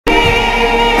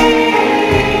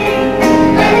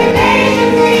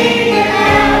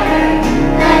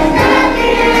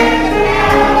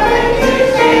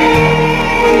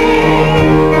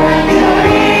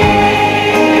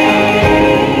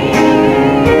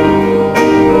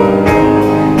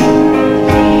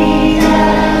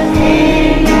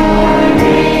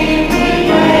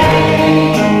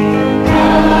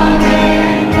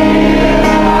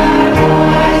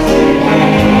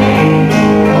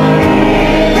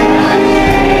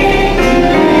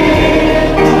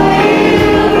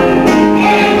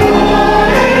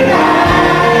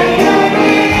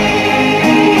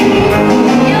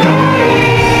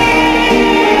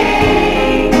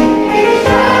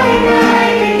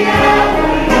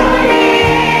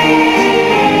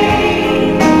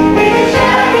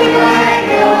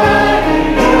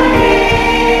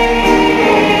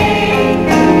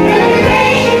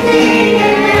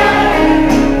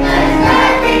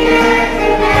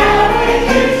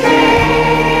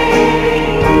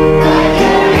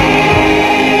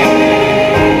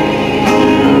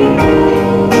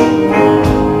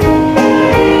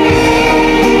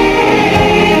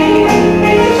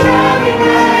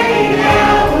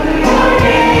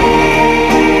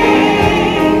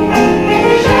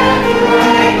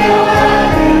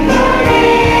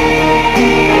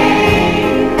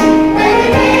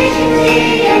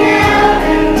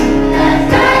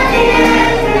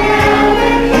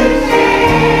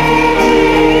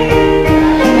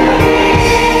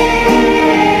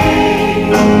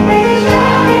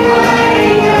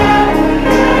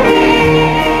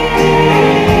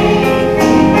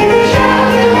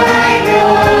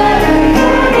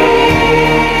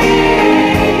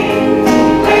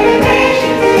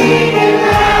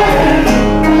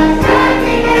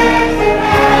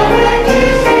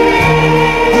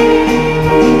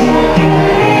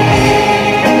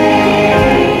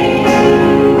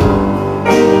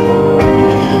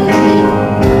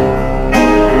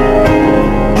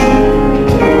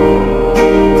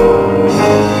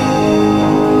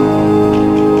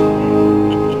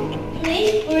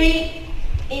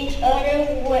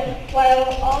while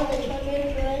all the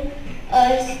children join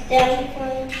us down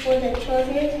for the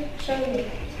children's sermon.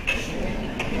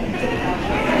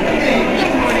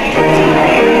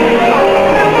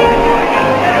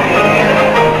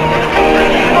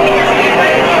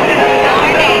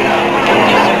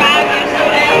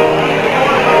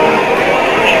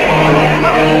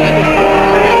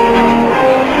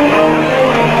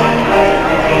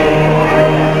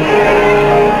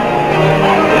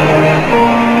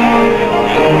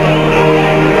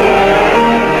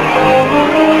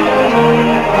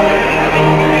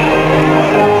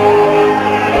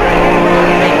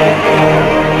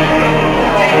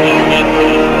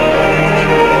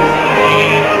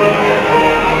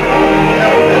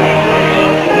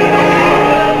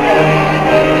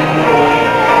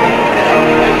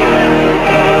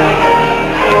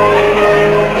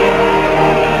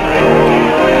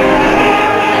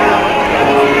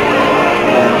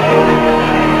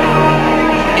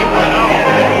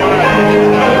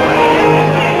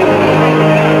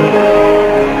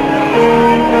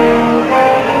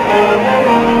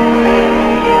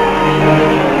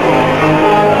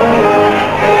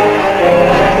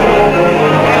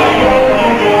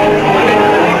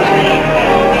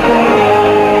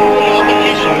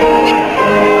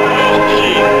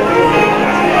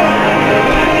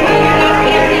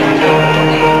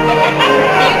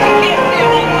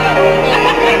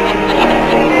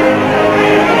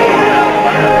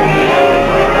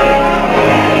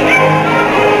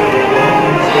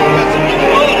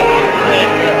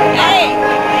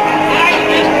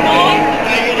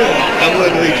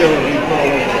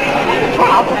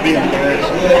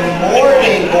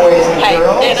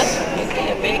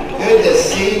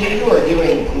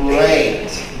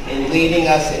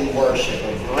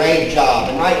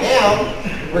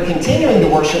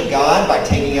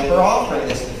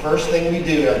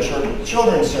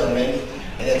 Children's sermon,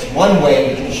 and it's one way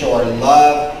we can show our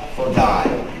love for God.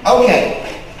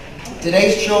 Okay,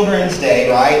 today's Children's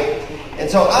Day, right? And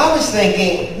so I was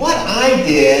thinking what I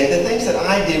did, the things that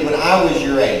I did when I was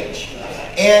your age.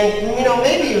 And, you know,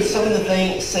 maybe it was some of the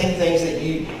same things that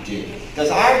you do. Because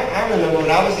I remember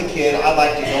when I was a kid, I'd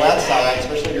like to go outside,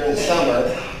 especially during the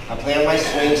summer. I play on my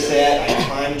swing set, I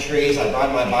climb trees, I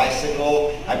ride my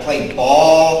bicycle, I play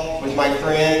ball with my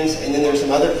friends, and then there's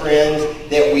some other friends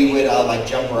that we would like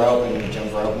jump rope,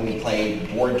 and we played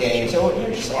board games, so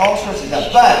just all sorts of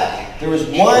stuff. But there was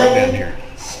one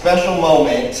special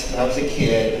moment when I was a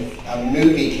kid, a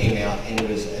movie came out, and it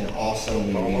was an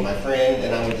awesome movie. My friend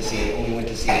and I went to see it, and we went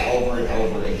to see it over and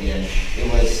over again.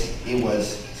 It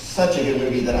was such a good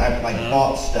movie that I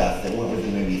bought stuff that went with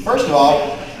the movie. First of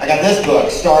all, I got this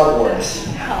book, Star Wars.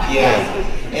 Yeah,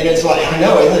 and it's like, I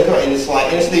know, isn't it cool? And this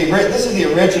is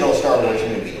the original Star Wars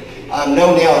movie.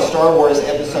 Known now as Star Wars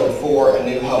Episode 4: A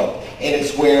New Hope, and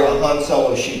it's where Han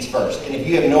Solo shoots first. And if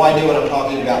you have no idea what I'm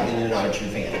talking about, then you're not a true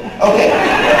fan. Okay.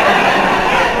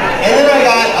 And then I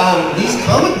got these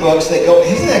comic books that go.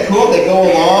 Isn't that cool? They go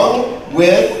along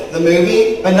with the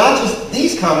movie, but not just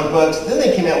these comic books. Then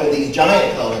they came out with these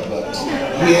giant comic books.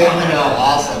 Yeah, I know,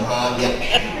 awesome, huh?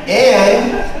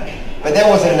 Yeah. But that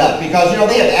wasn't enough because, you know,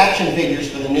 they have action figures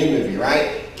for the new movie,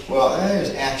 right? Well,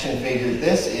 there's action figures.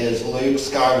 This is Luke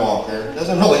Skywalker.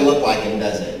 Doesn't really look like him,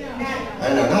 does it? I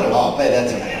don't know, not at all, but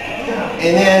that's okay.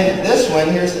 And then this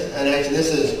one, this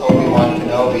is Obi-Wan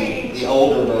Kenobi, the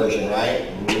older version,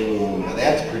 right? Ooh, now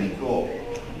that's pretty cool.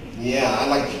 Yeah,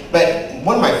 but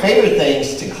one of my favorite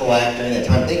things to collect during that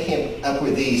time, they came up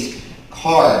with these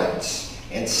cards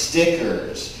and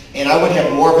stickers. And I would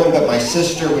have more of them, but my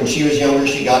sister, when she was younger,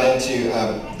 she got into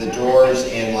the drawers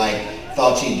and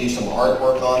thought she'd do some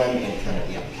artwork on them and kind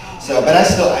of, yeah. So, but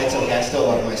it's okay, I still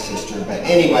love my sister. But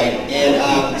anyway,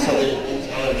 and so I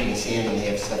don't know if you can see them, and they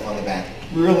have stuff on the back.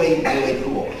 Really, really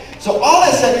cool. So all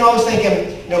that stuff, I was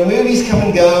thinking, movies come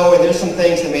and go, and there's some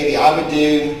things that maybe I would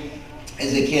do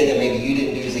as a kid that maybe you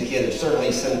didn't do as a kid. There's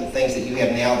certainly some things that you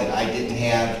have now that I didn't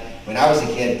have when I was a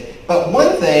kid. But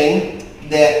one thing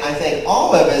that I think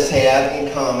all of us have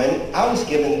in common, I was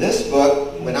given this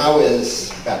book when I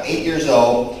was about 8 years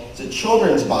old. It's a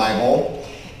children's Bible.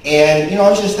 And, I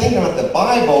was just thinking about the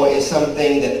Bible is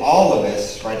something that all of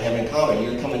us, right, have in common.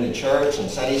 You're coming to church and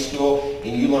Sunday school,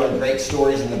 and you learn great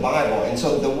stories in the Bible. And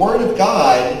so the Word of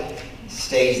God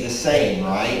stays the same,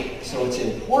 right? So it's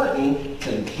important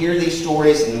to hear these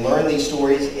stories and learn these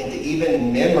stories and to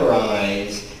even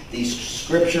memorize these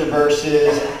scripture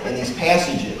verses and these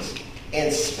passages.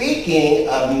 And speaking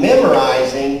of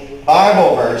memorizing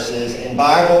Bible verses and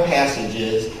Bible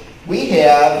passages, we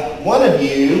have one of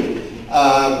you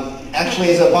actually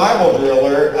is a Bible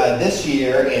driller this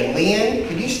year. And Leanne,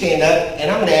 could you stand up?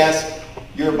 And I'm going to ask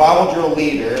your Bible drill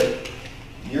leader,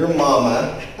 your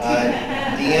mama,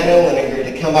 Deanna Linegar,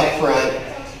 to come up front.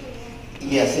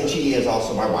 Yes, and she is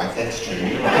also my wife. That's true. And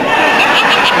you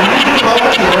can come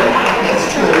up here.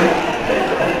 That's true.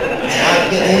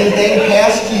 Not getting anything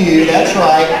past you. That's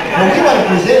right. But we want to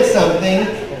present something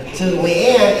to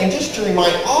Leanne, and just to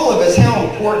remind all of us how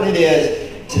important it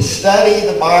is to study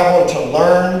the Bible, to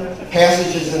learn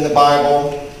passages in the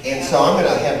Bible. And so I'm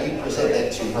going to have you present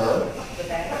that to her.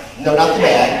 No, not the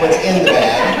bag. What's in the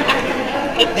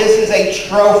bag? This is a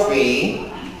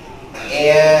trophy,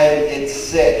 and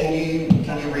it's can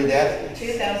you read that?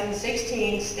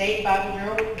 2016 State Bible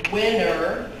Drill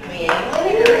winner, Leanne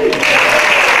Linegar.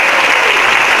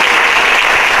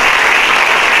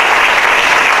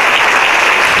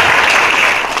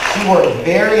 She worked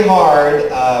very hard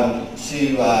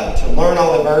to learn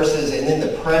all the verses, and then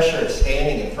the pressure of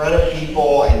standing in front of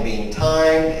people and being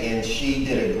timed, and she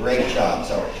did a great job.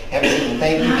 So have a seat, and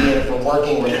thank you, Deanna, for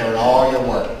working with her and all your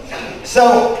work.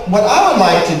 So what I would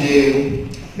like to do,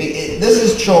 this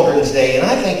is Children's Day, and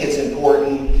I think it's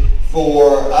important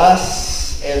for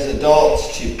us as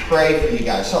adults to pray for you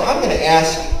guys. So I'm going to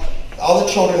ask all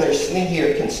the children that are sitting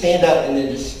here can stand up and then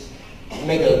just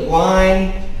make a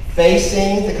line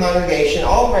facing the congregation.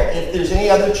 If there's any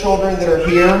other children that are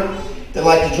here that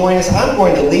like to join us, I'm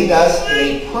going to lead us in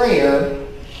a prayer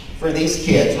for these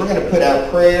kids. We're going to put our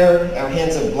prayer, our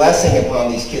hands of blessing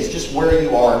upon these kids just where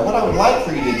you are. And what I would like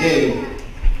for you to do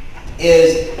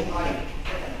is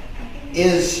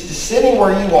just sitting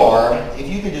where you are, if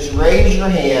you could just raise your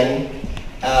hand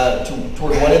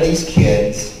toward one of these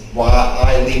kids while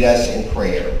I lead us in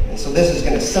prayer. And so this is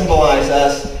going to symbolize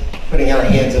us putting our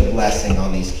hands of blessing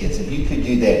on these kids. If you could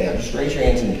do that now, just raise your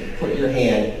hands and put your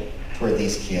hand toward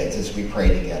these kids as we pray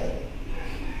together.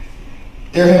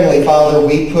 Dear Heavenly Father,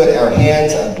 we put our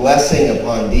hands of blessing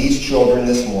upon these children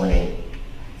this morning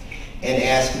and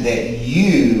ask that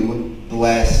you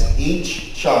bless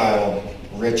each child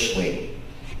richly,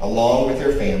 along with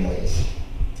their families.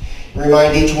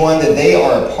 Remind each one that they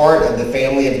are a part of the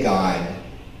family of God,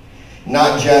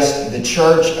 not just the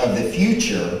church of the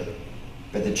future,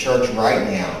 but the church right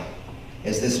now,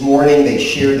 as this morning they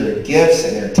share their gifts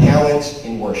and their talents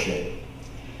in worship.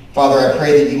 Father, I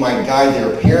pray that you might guide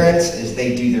their parents as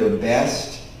they do their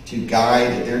best to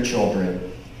guide their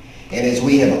children. And as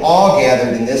we have all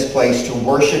gathered in this place to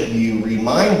worship you,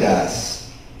 remind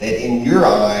us that in your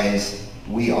eyes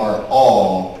we are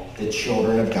all the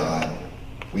children of God.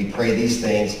 We pray these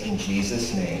things in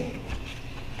Jesus' name.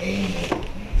 Amen.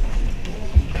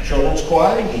 Children's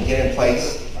choir, you can get in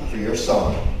place for your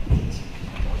song.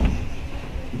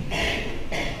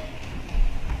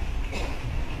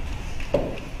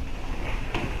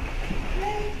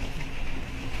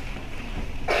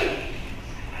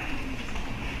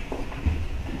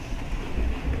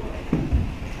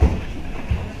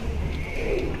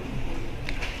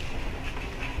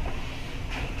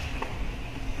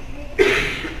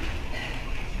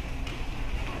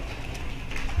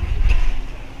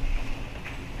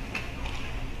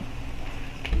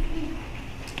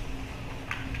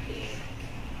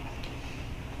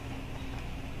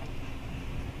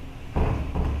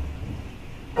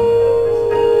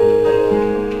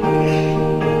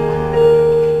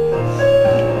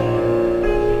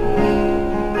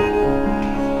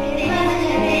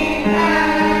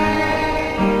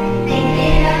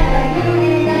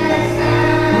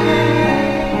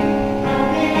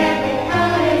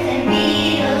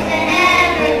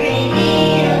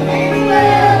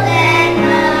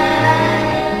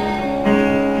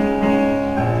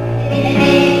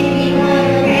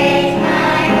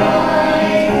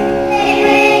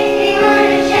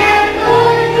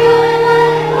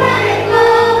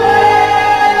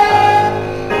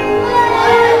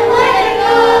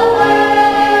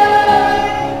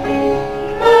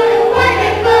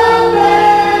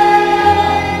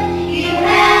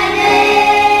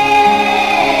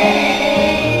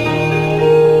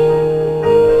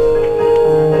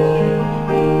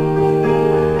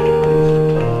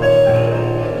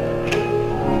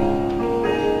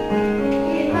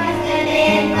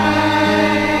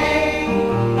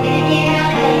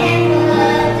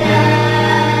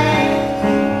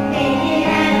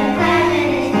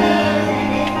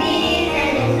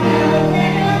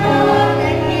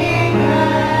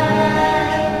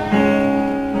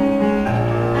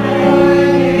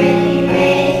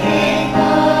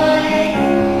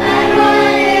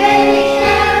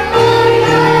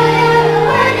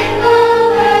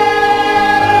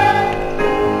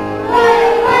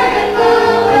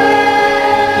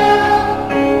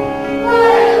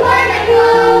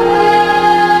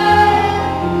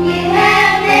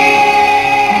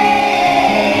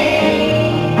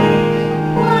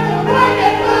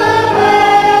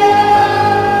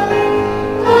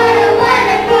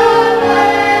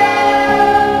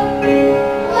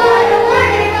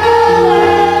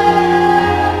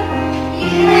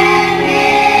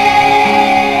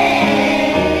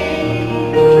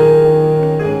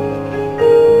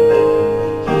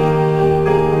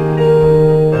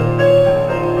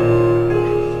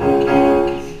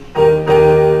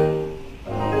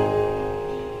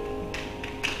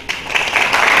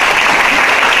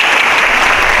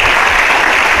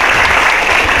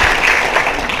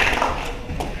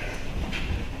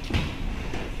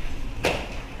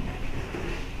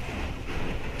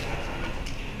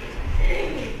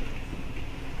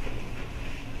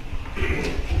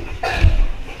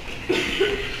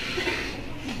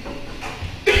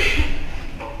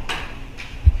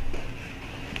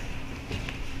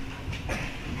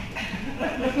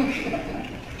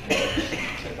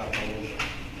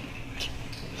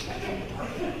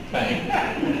 thing.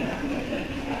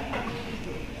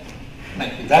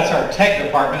 Thank you. That's our tech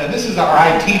department, and this is our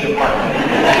IT department.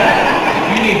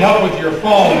 If you need help with your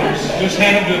phones, just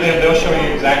hand them to them. They'll show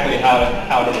you exactly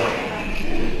how to work.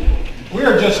 We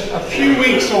are just a few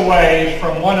weeks away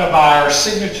from one of our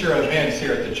signature events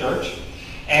here at the church.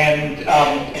 And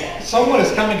someone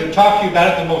is coming to talk to you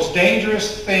about it. The most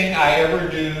dangerous thing I ever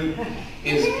do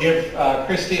is give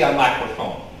Christy a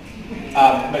microphone.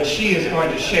 But she is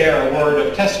going to share a word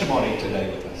of testimony today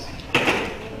with us.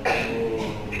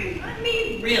 I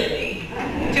mean, really?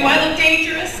 Do I look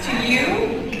dangerous to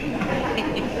you?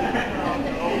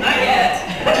 Not yet.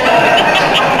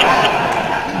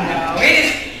 No, it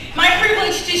is my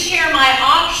privilege to share my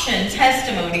auction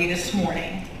testimony this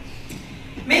morning.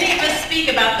 Many of us speak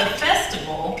about the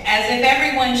festival as if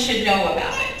everyone should know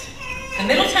about it. The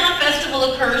Middletown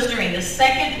Festival occurs during the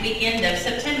second weekend of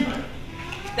September.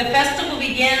 The festival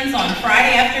begins on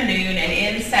Friday afternoon and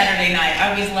ends Saturday night. I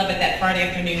always love it that Friday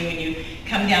afternoon when you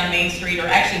come down Main Street, or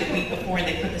actually the week before, and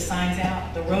they put the signs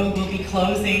out. The road will be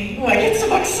closing. Oh, I get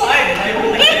so excited. I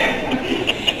really do.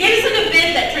 It is an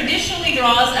event that traditionally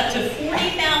draws up to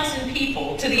 40,000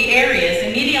 people to the areas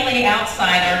immediately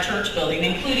outside our church building,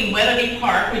 including Weatherby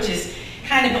Park, which is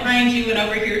kind of behind you and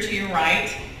over here to your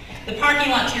right, the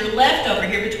parking lot to your left over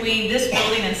here between this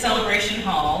building and Celebration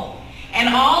Hall, and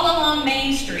all along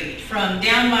Main Street from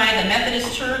down by the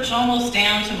Methodist Church almost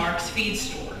down to Mark's Feed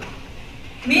Store.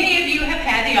 Many of you have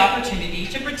had the opportunity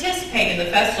to participate in the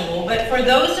festival, but for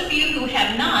those of you who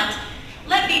have not,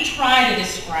 let me try to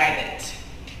describe it.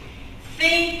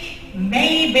 Think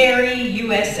Mayberry,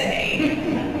 USA.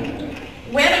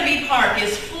 Weatherby Park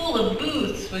is full of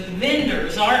booths with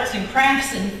vendors, arts and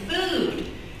crafts, and food.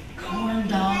 Corn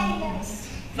dogs,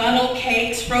 funnel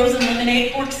cakes, frozen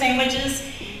lemonade, pork sandwiches.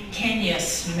 Can you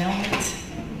smell it?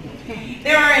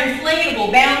 There are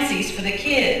inflatable bouncies for the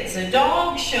kids, a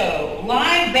dog show,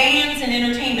 live bands and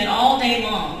entertainment all day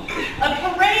long,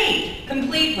 a parade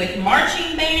complete with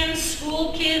marching bands,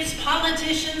 school kids,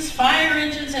 politicians, fire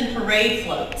engines, and parade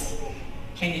floats.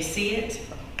 Can you see it?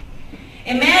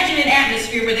 Imagine an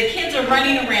atmosphere where the kids are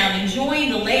running around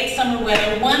enjoying the late summer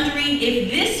weather, wondering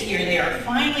if this year they are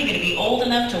finally going to be old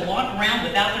enough to walk around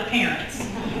without their parents.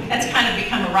 That's kind of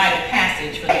become a rite of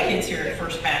passage for the kids here at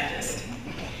First Baptist.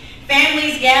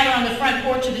 Families gather on the front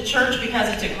porch of the church because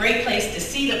it's a great place to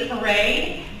see the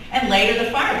parade and later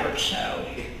the fireworks show.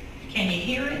 Can you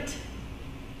hear it?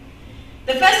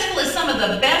 The festival is some of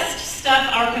the best stuff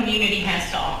our community has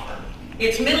to offer.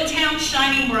 It's Middletown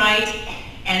shining bright,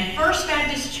 and First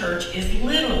Baptist Church is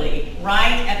literally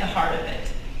right at the heart of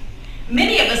it.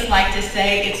 Many of us like to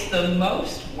say it's the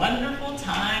most wonderful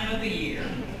time of the year.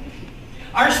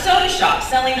 Our soda shop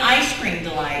selling ice cream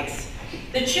delights,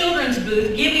 the children's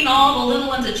booth giving all the little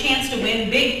ones a chance to win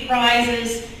big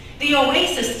prizes, the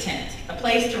Oasis tent, a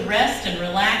place to rest and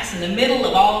relax in the middle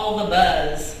of all the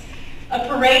buzz, a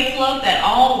parade float that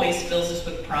always fills us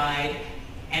with pride,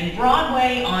 and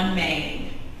Broadway on Main,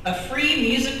 a free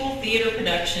musical theater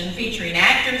production featuring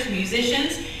actors,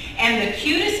 musicians, and the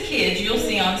cutest kids you'll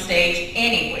see on stage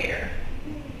anywhere.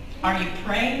 Are you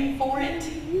praying for it?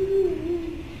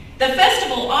 The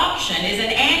festival auction is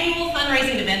an annual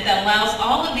fundraising event that allows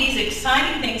all of these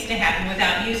exciting things to happen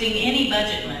without using any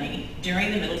budget money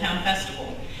during the Middletown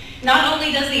Festival. Not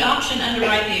only does the auction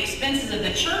underwrite the expenses of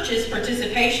the church's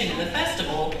participation in the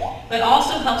festival, but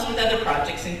also helps with other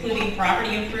projects, including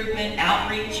property improvement,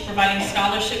 outreach, providing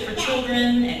scholarship for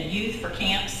children and youth for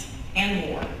camps, and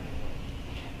more.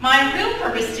 My real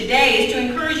purpose today is to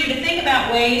encourage you to think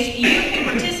about ways you can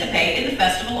participate in the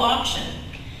festival auction.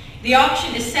 The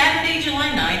auction is Saturday, July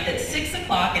 9th at 6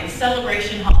 o'clock in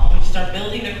Celebration Hall, which is our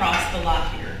building across the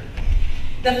lot here.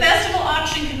 The Festival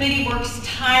Auction Committee works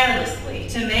tirelessly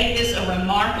to make this a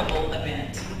remarkable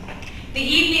event. The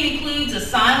evening includes a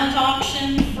silent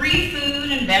auction, free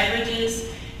food and beverages,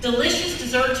 delicious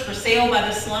desserts for sale by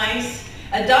the slice,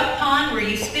 a duck pond where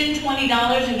you spend $20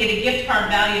 and get a gift card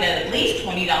valued at least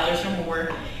 $20 or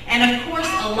more, and of course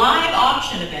a live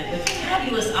auction event with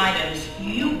fabulous items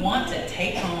you want to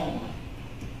take home.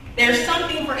 There's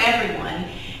something for everyone,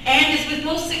 and as with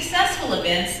most successful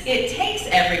events, it takes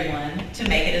everyone to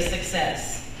make it a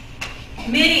success.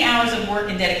 Many hours of work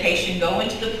and dedication go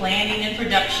into the planning and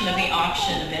production of the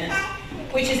auction event,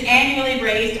 which has annually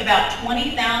raised about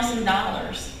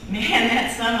 $20,000. Man,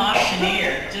 that's some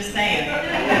auctioneer, just saying.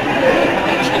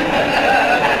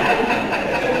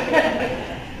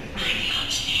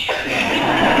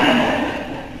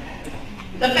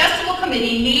 The festival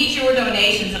committee needs your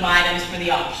donations of items for the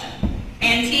auction.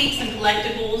 Antiques and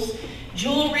collectibles,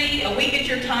 jewelry, a week at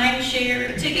your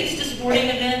timeshare, tickets to sporting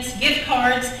events, gift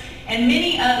cards, and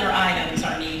many other items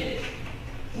are needed.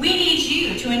 We need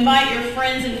you to invite your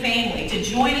friends and family to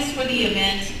join us for the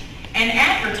event and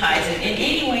advertise it in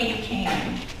any way you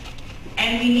can.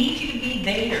 And we need you to be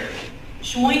there,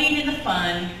 joining in the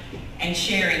fun and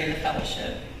sharing in the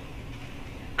fellowship.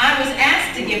 I was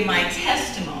asked to give my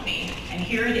testimony, and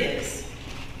here it is.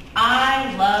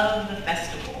 I love the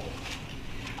festival.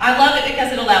 I love it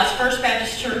because it allows First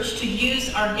Baptist Church to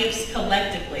use our gifts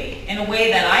collectively in a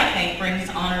way that I think brings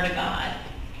honor to God.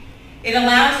 It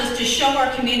allows us to show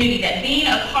our community that being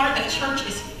a part of church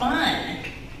is fun.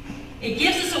 It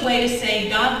gives us a way to say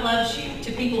God loves you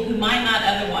to people who might not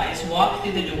otherwise walk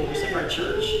through the doors of our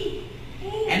church.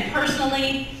 And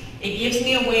personally, it gives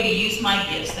me a way to use my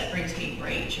gifts that brings me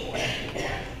great joy.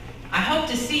 I hope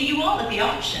to see you all at the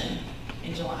auction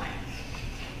in July.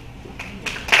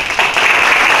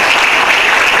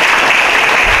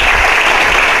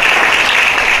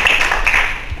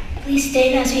 Please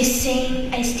stand as we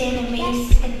sing, I stand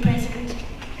amazed in the presence.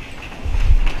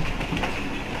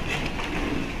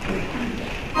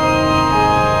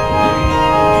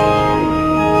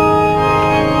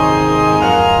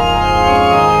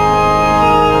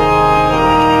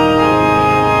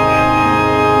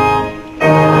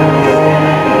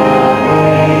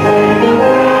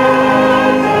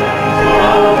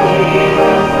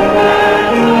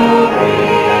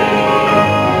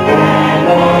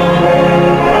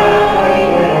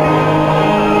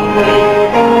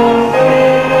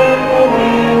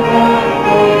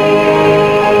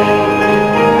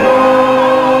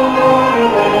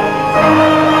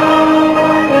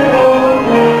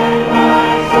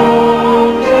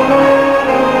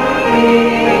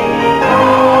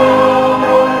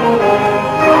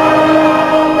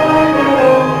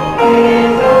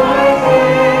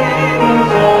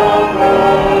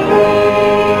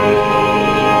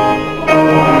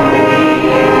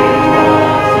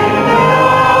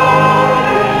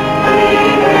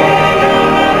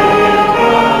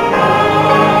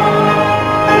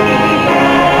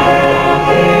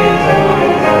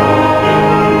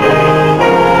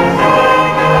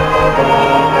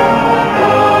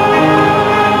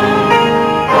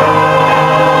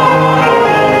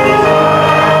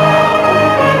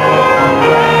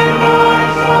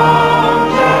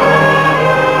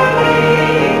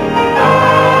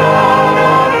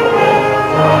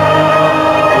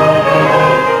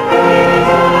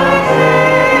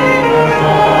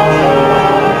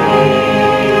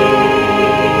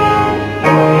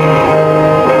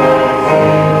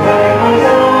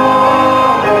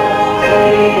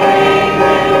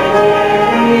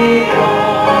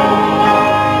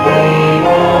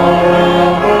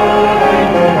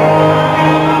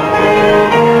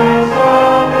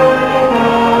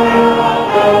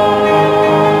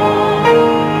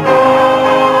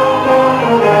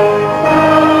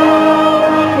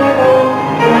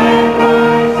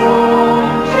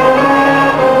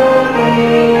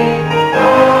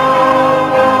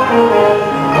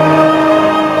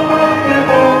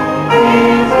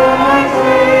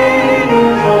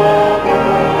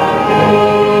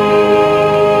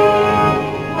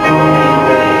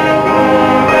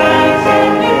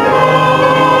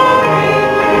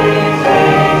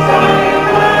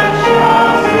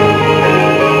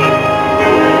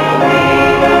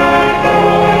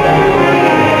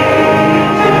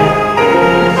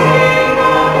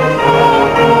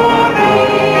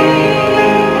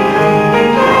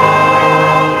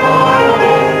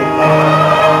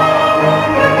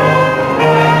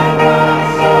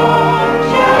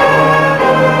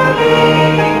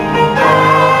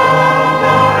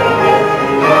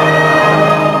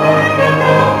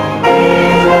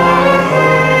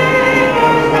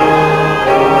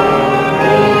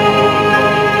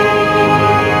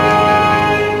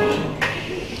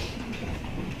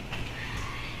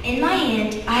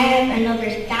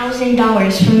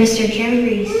 $1,000 from Mr. Jim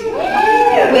Reese,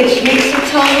 which makes a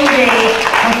total day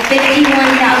of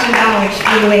 $51,000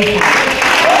 for the way forward.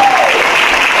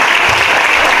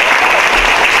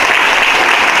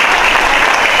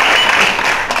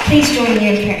 Please join me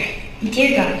in prayer. Dear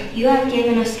God, you have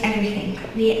given us everything.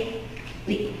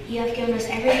 You have given us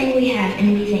everything we have,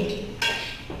 and we thank you.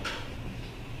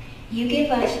 You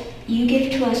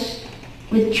give to us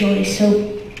with joy,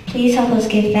 so please help us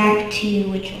give back to you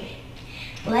with joy.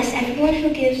 Bless everyone who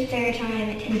gives their time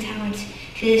and talents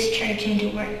to this church and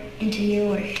into your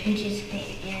work. In Jesus'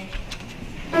 name, amen.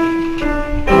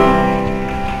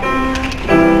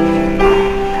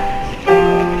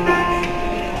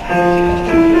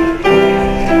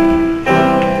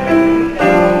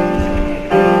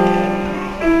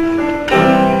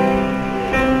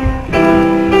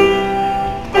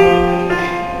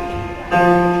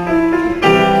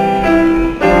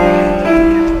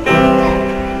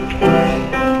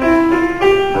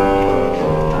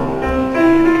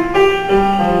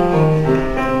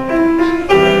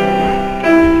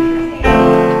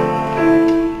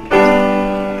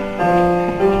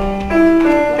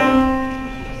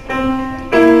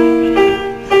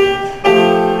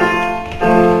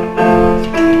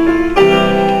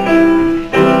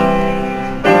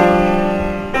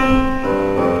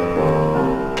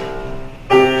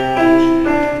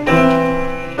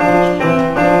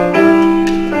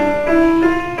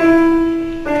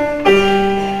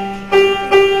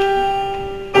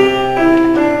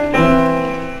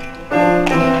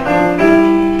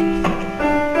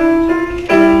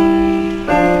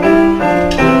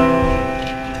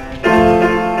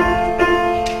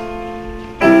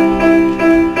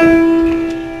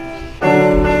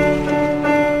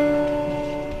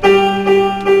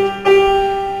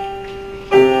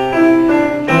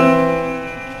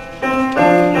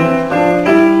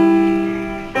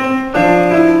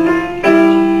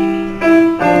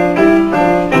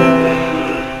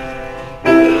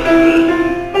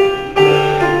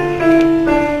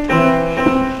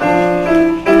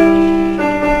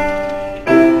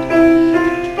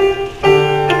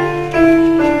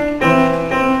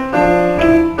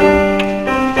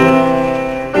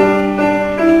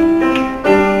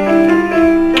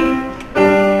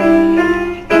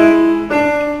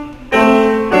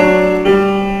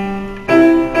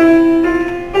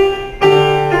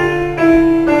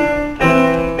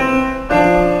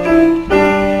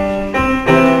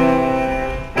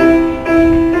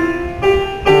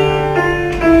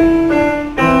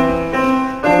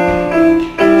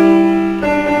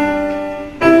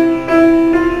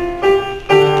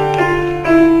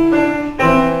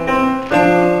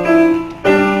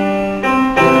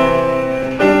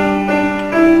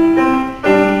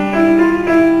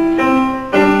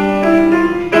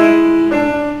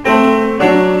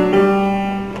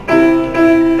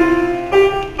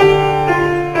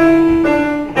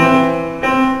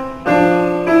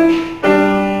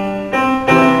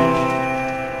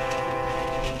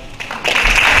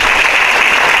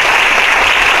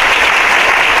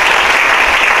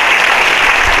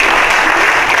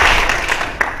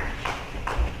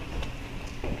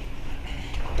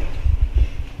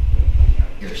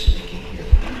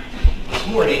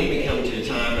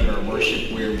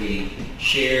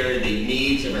 share the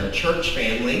needs of our church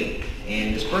family.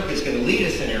 And Ms. Brooke is going to lead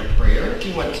us in our prayer.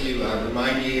 We want to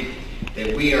remind you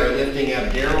that we are lifting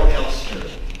up Daryl Elster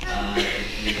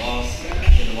in the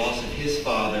loss of his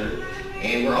father.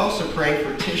 And we're also praying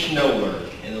for Tish Noler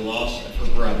in the loss of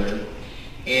her brother.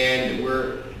 And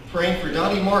we're praying for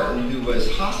Dottie Martin, who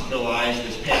was hospitalized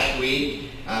this past week,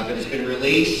 but has been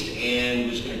released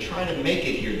and was going to try to make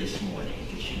it here this morning.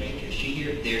 Did she make it? Is she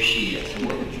here? There she is.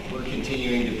 And we're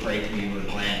continuing to pray for you. We're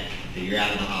glad that you're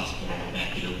out of the hospital and back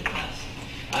here with us.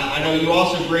 I know you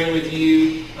also bring with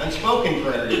you unspoken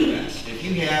prayer requests. If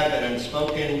you have an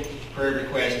unspoken prayer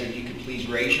request, if you could please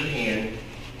raise your hand.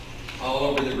 All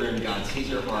over the room, God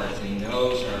sees our hearts and He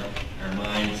knows our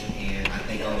minds, and I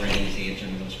think already He's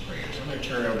answering those prayers. I'm going to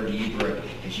turn it over to you, Brooke,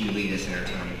 as you lead us in our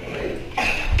time of prayer.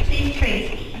 Please pray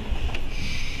with me.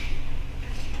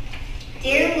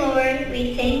 Dear Lord,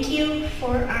 we thank you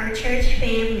for our church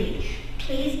family.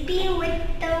 Please be with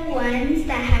the ones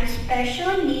that have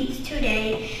special needs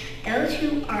today, those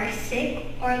who are sick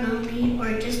or lonely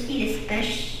or just need a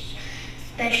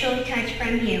special touch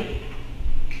from you.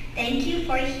 Thank you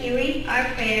for hearing our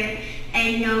prayer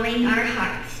and knowing our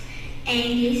hearts.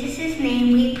 In Jesus'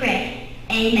 name we pray.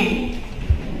 Amen.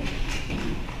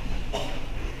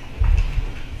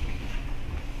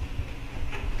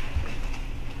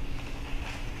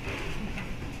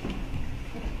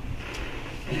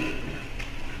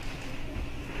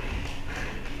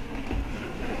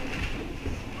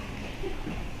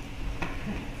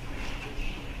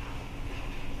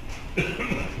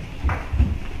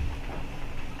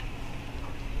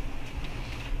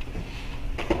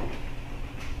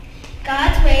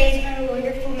 God's ways are a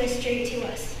wonderful mystery to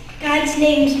us. God's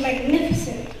name is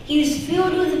magnificent. He is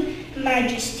filled with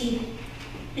majesty.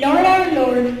 Lord our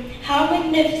Lord, how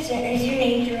magnificent is your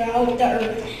name throughout the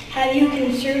earth. Have you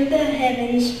conserved the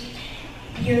heavens,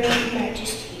 your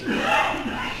majesty.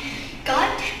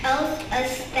 God tells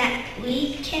us that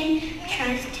we can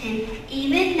trust Him,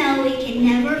 even though we can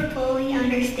never fully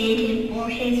understand Him or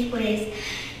His ways.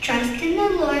 Trust in the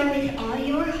Lord with all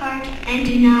your heart and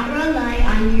do not rely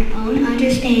on your own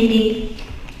understanding.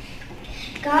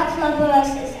 God's love for us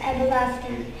is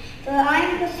everlasting. For I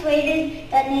am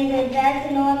persuaded that neither death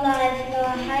nor life, nor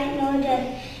height nor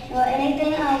depth, nor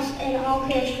anything else in all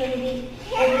creation will be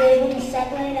able to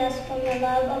separate us from the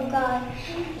love of God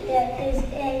that is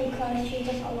in Christ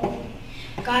Jesus our Lord.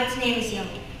 God's name is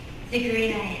Yahweh, the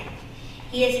great I am.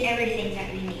 He is everything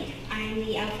that we need. I am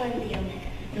the Alpha and the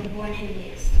Omega, the one who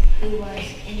is, who was,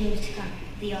 and who is to come,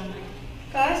 the Almighty.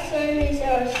 God's Son is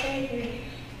our Savior.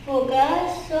 For God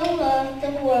so loved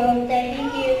the world that He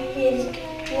gave His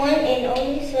one and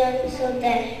only Son, so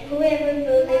that whoever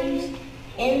believes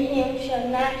in Him shall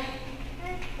not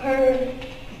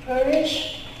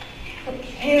perish,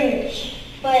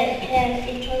 but have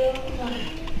eternal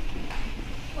life.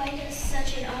 Why does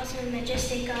such an awesome,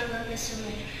 majestic God love us so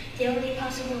much? The only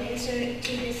possible answer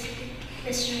to this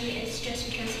mystery is just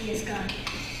because He is God.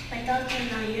 My thoughts are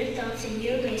not your thoughts, and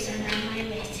your ways are not my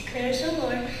ways, declares the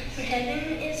Lord. For heaven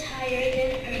is higher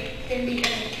than the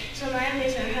earth, so my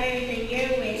ways are higher than your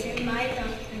ways, and my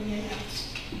thoughts than your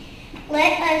thoughts.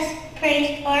 Let us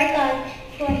praise our God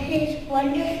for His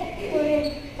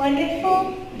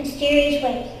wonderful, mysterious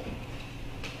ways.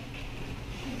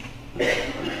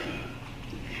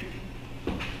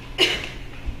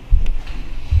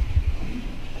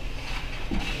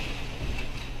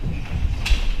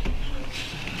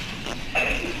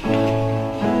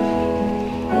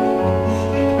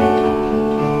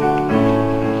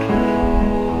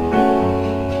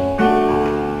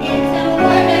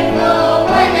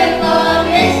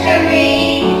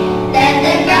 That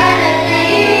the God of the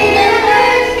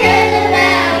universe cares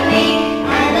about me. I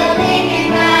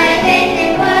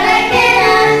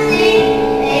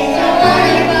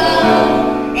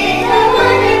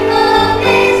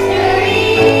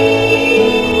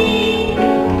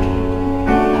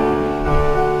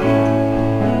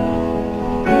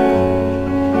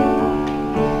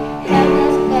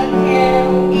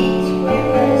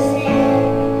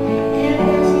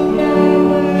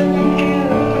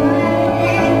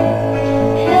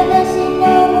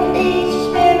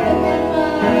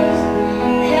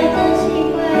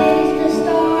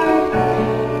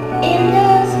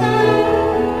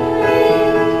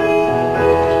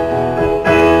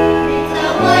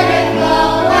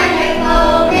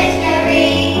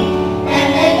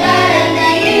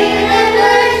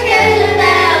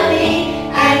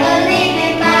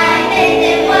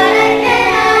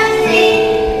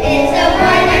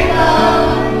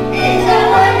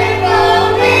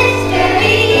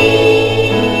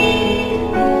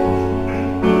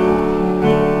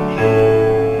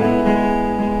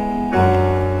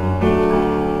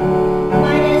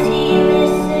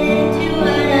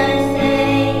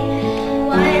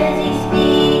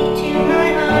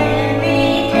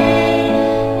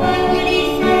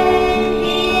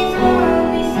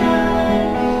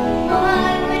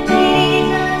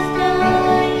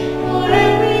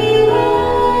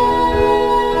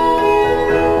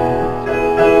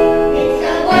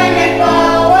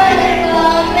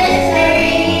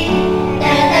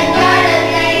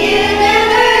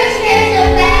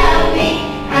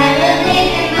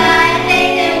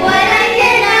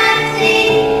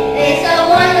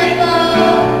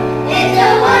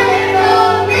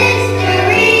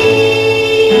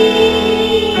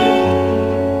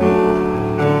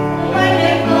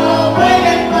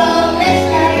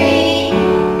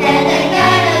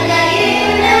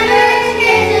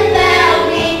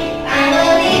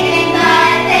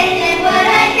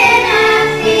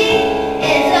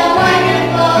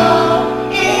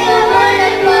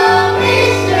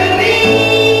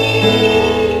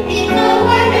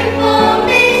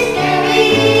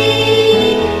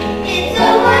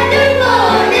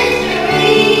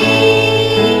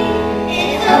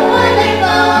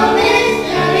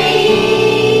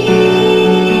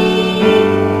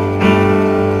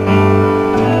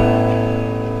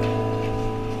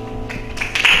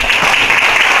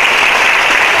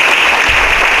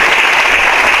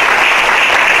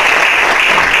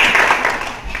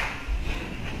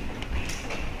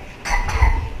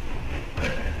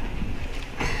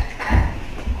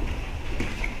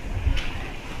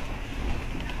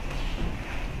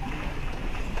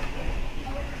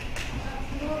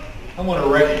I want to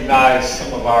recognize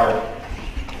some of our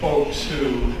folks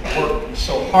who work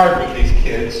so hard with these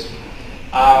kids.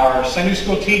 Our Sunday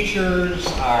school teachers,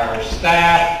 our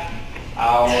staff,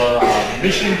 our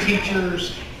mission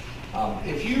teachers.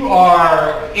 If you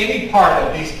are any part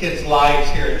of these kids' lives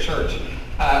here at church,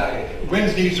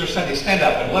 Wednesdays or Sundays, stand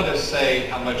up and let us say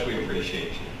how much we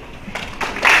appreciate you.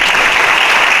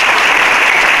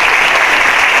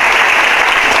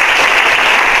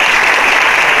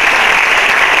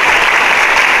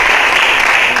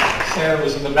 Sarah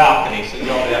was in the balcony, so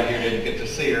y'all down here didn't get to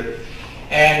see her.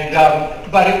 And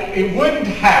but it wouldn't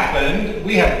happen.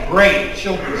 We have great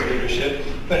children's leadership,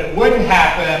 but it wouldn't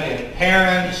happen if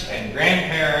parents and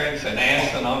grandparents and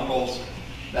aunts and uncles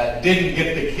that didn't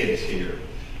get the kids here.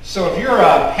 So if you're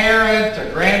a parent,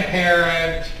 a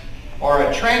grandparent, or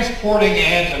a transporting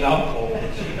aunt and uncle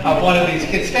of one of these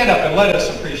kids, stand up and let us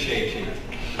appreciate you.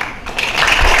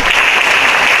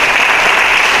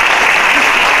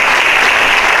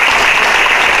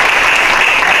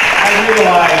 I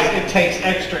realize it takes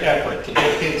extra effort to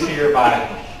get kids here by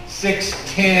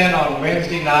 6:10 on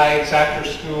Wednesday nights, after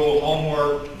school,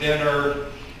 homework, dinner,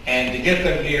 and to get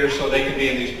them here so they can be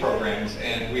in these programs.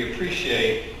 And we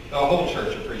appreciate, the whole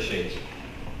church appreciates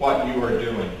what you are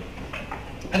doing.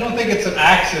 I don't think it's an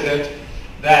accident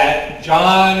that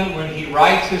John, when he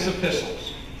writes his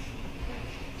epistles,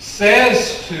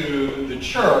 says to the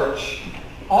church,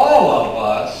 all of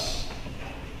us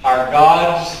are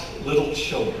God's little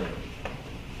children.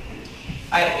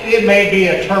 It may be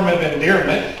a term of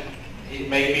endearment. It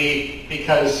may be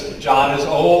because John is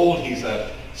old. He's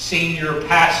a senior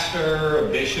pastor, a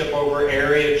bishop over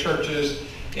area churches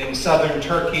in southern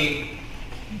Turkey.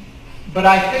 But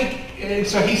I think, and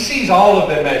so he sees all of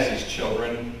them as his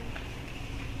children.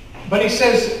 But he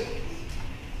says,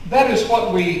 that is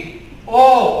what we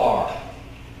all are.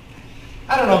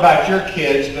 I don't know about your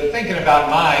kids, but thinking about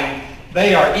mine,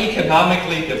 they are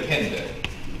economically dependent,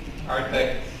 aren't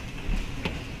they?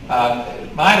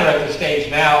 Mine are at the stage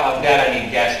now of, Dad, I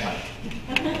need gas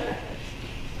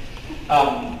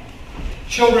money.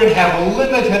 Children have a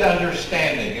limited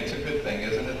understanding. It's a good thing,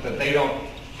 isn't it? That they don't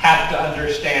have to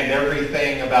understand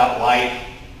everything about life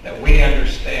that we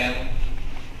understand.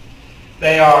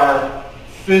 They are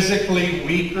physically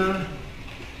weaker.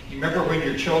 You remember when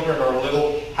your children are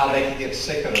little, how they can get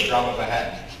sick at a drop of a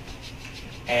hat?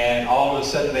 And all of a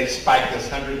sudden they spike this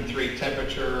 103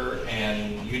 temperature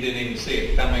and you didn't even see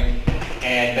it coming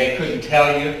and they couldn't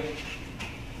tell you.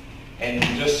 And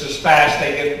just as fast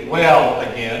they get well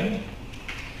again.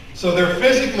 So they're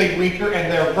physically weaker and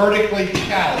they're vertically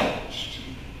challenged.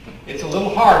 It's a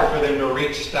little hard for them to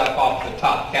reach stuff off the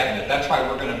top cabinet. That's why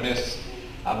we're going to miss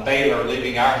Baylor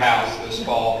leaving our house this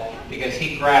fall, because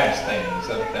he grabs things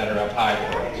that are up high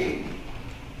for us.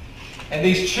 And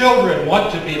these children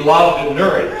want to be loved and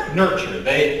nurtured.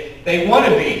 They want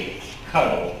to be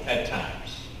cuddled at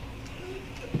times.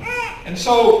 And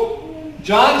so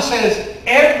John says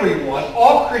everyone,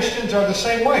 all Christians are the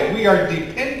same way. We are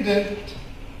dependent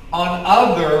on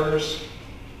others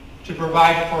to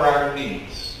provide for our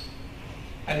needs.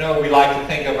 I know we like to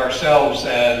think of ourselves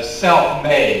as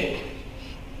self-made.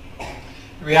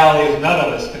 The reality is none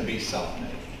of us can be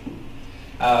self-made.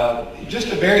 Just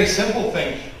a very simple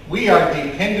thing. We are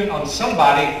dependent on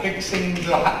somebody fixing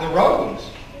the roads.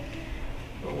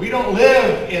 We don't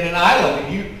live in an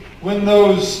island. When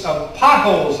those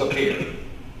potholes appear,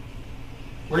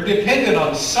 we're dependent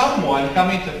on someone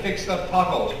coming to fix the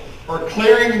potholes or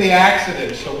clearing the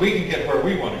accidents so we can get where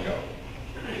we want to go.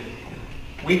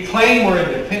 We claim we're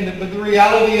independent, but the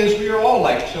reality is we are all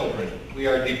like children. We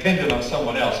are dependent on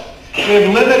someone else. We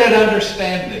have limited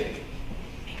understanding.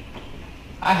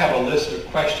 I have a list of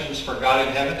questions for God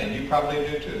in heaven, and you probably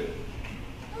do too.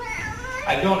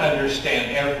 I don't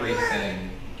understand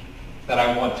everything that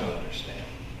I want to understand.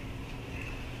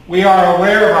 We are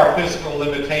aware of our physical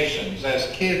limitations. As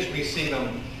kids, we see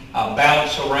them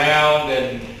bounce around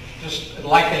and just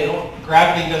like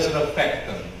gravity doesn't affect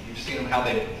them. You've seen them how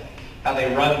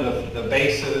they run the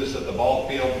bases of the ball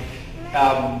field.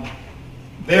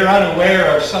 They're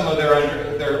unaware of some of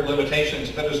their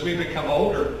limitations, but as we become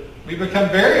older, we become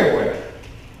very aware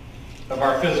of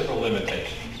our physical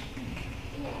limitations.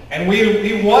 And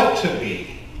we want to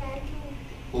be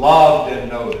loved and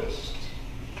noticed.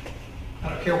 I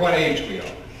don't care what age we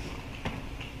are.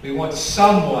 We want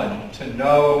someone to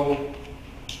know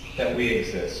that we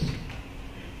exist.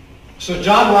 So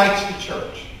John writes to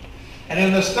church. And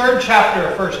in this third chapter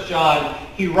of 1 John,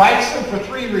 he writes them for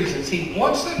three reasons. He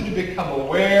wants them to become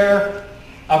aware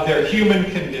of their human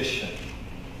condition.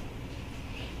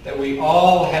 That we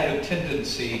all have a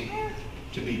tendency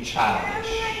to be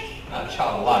childish. not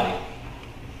childlike,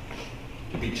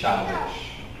 to be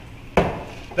childish.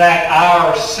 That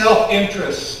our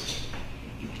self-interest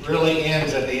really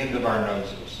ends at the end of our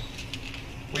noses.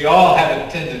 We all have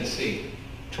a tendency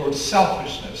towards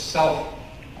selfishness,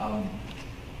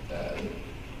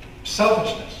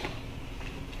 selfishness.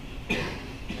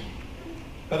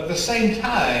 But at the same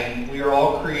time, we are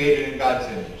all created in God's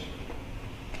image.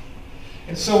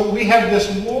 And so we have this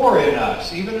war in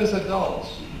us, even as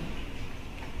adults.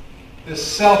 This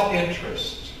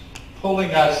self-interest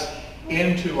pulling us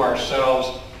into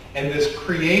ourselves, and this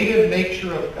creative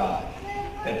nature of God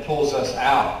that pulls us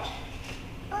out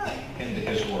into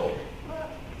his world.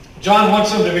 John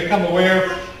wants them to become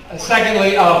aware,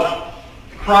 secondly, of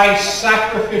Christ's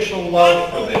sacrificial love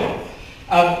for them.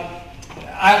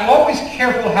 I'm always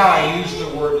careful how I use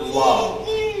the word love,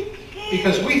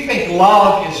 because we think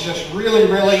love is just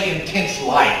really, really intense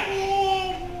like.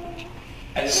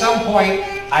 At some point,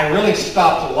 I really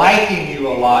stopped liking you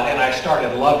a lot and I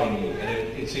started loving you, and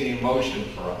it's an emotion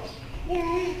for us.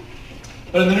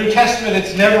 But in the New Testament,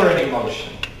 it's never an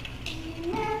emotion.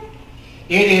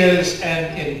 It is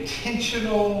an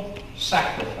intentional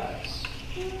sacrifice.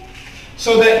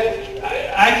 So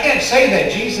that I can't say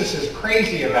that Jesus is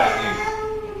crazy about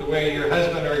you the way your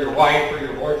husband or your wife or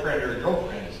your boyfriend or your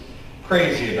girlfriend is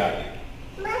crazy about you.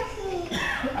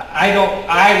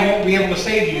 I won't be able to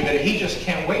say to you that he just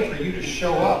can't wait for you to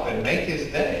show up and make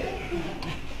his day.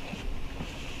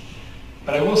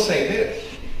 But I will say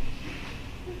this.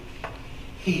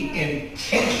 He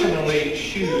intentionally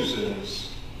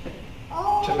chooses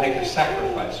to make a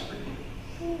sacrifice for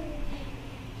you.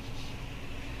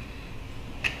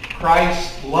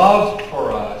 Christ's love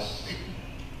for us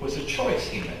was a choice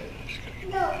he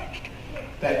made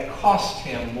that cost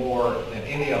him more than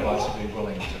any of us would be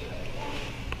willing to pay.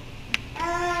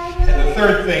 And the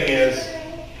third thing is,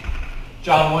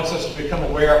 John wants us to become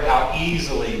aware of how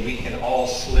easily we can all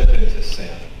slip into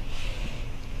sin.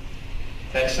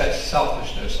 That's that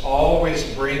selfishness,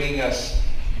 always bringing us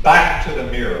back to the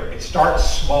mirror. It starts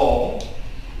small,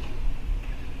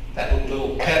 that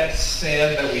little pet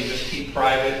sin that we just keep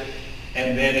private,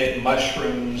 and then it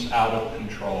mushrooms out of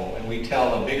control. And we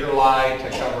tell a bigger lie to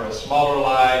cover a smaller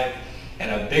lie, and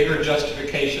a bigger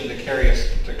justification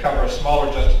to cover a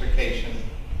smaller justification.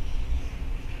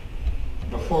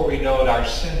 Before we know it, our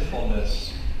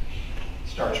sinfulness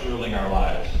starts ruling our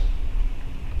lives.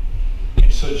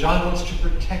 And so John wants to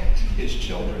protect his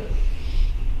children.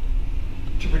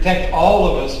 To protect all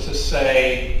of us, to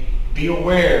say, be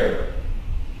aware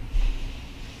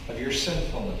of your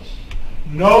sinfulness.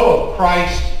 Know of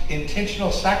Christ's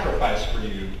intentional sacrifice for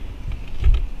you,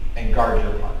 and guard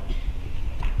your heart.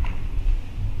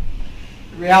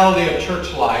 The reality of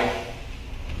church life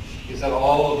is that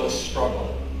all of us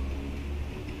struggle.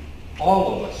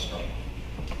 All of us struggle.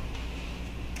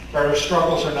 But our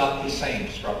struggles are not the same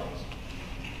struggles.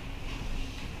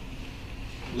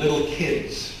 Little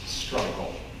kids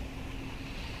struggle.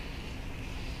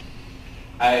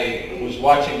 I was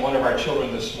watching one of our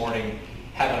children this morning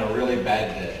having a really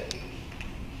bad day.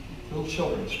 Little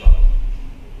children struggle.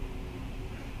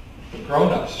 The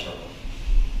grown-ups struggle.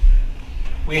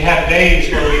 We have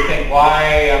days where we think, why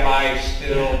am I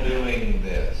still doing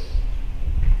this?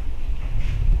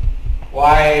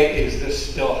 Why is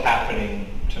this still happening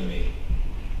to me?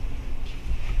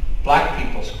 Black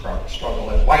people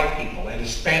struggle, and white people, and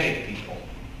Hispanic people.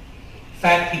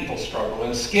 Fat people struggle,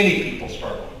 and skinny people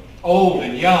struggle. Old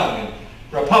and young, and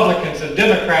Republicans and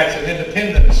Democrats and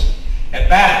independents, and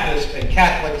Baptists and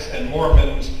Catholics and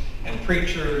Mormons and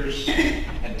preachers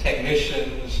and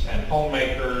technicians and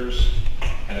homemakers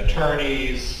and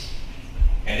attorneys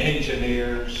and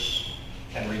engineers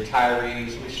and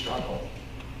retirees. We struggle.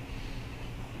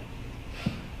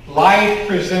 Life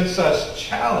presents us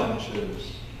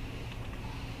challenges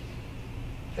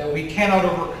that we cannot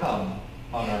overcome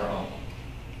on our own.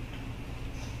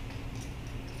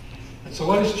 And so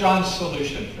what is John's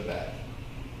solution for that?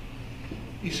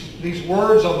 These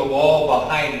words on the wall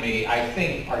behind me, I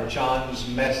think, are John's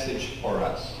message for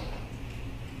us.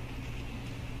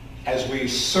 As we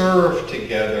serve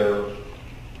together,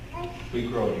 we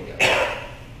grow together.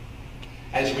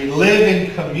 As we live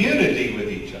in community with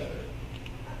each other,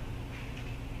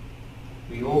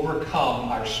 we overcome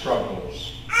our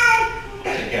struggles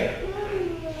together.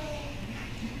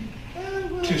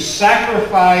 To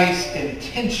sacrifice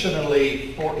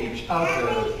intentionally for each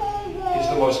other is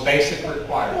the most basic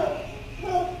requirement.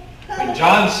 When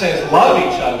John says love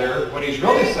each other, what he's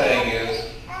really saying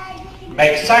is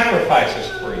make sacrifices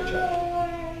for each other.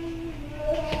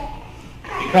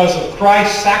 Because of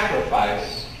Christ's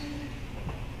sacrifice,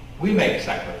 we make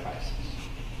sacrifices.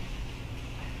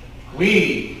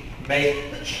 We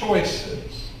make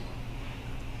choices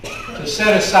to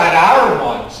set aside our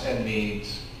wants and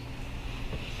needs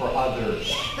for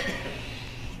others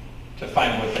to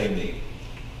find what they need.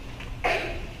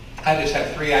 I just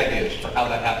have 3 ideas for how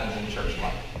that happens in church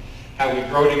life. How we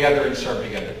grow together and serve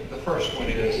together. The first one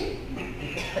is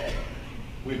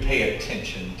we pay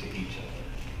attention to each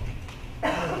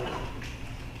other.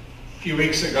 A few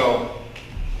weeks ago,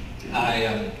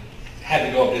 I had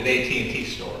to go up to the AT&T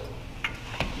store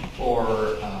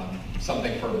for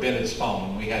something for Bennett's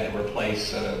phone. We had to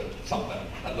replace something,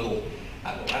 a little,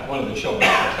 one of the children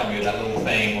will tell me that little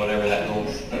thing, whatever that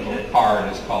little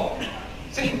card is called.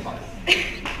 SIM card.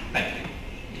 Thank you.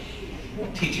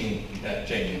 Teaching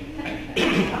Jamie. Thank you.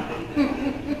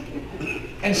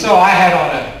 And so I had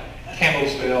on a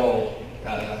Campbellsville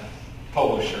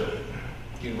polo shirt,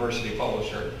 university polo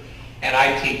shirt, and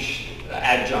I teach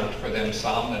adjunct for them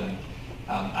some, and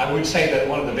I would say that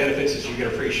one of the benefits is you get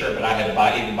a free shirt, but I had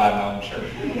to even buy my own shirt.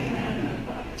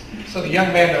 So the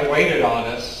young man that waited on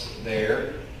us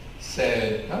there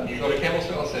said, "Oh, you go to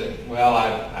Campbellsville?" I said, "Well,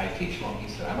 I teach for him." He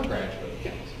said, "I'm a graduate of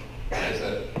Campbellsville as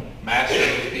a master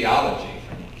of theology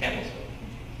from Campbellsville."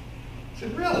 I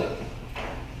said, "Really?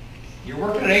 You're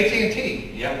working at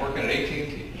AT&T?" "Yeah, I'm working at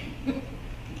AT&T."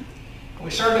 We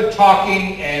started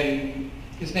talking, and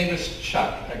his name is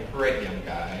Chuck, a great young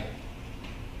guy.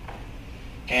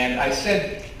 And I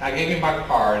gave him my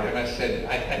card, and I said,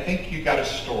 I think you got a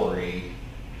story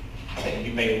that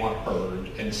you may want heard.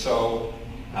 And so,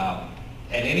 at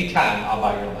any time, I'll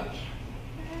buy your lunch.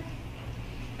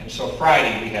 And so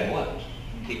Friday, we had lunch.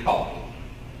 He called me.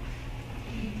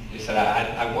 He said,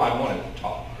 I wanted to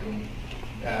talk.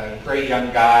 Great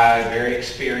young guy, very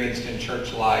experienced in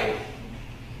church life.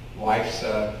 Wife's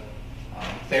a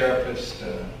therapist,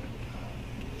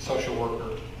 social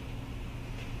worker.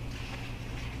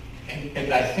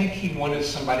 And I think he wanted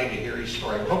somebody to hear his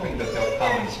story. I'm hoping that they'll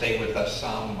come and stay with us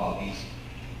some while he's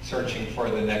searching for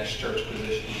the next church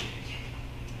position.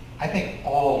 I think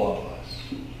all of us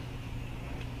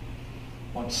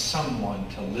want someone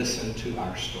to listen to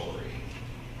our story.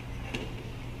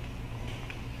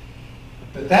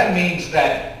 But that means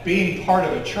that being part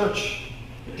of a church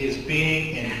is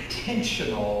being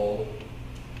intentional,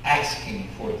 asking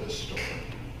for the story.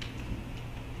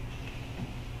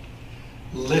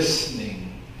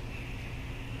 Listening.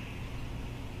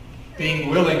 Being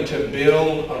willing to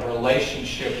build a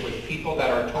relationship with people that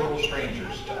are total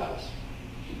strangers to us.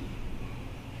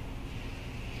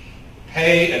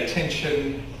 Pay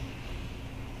attention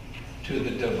to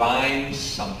the divine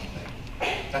something.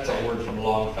 That's a word from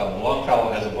Longfellow.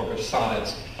 Longfellow has a book of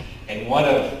sonnets, and one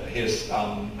of his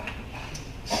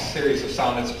series of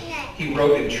sonnets he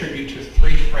wrote in tribute to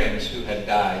 3 friends who had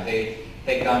died.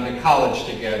 They'd gone to college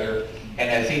together, and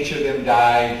as each of them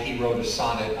died, he wrote a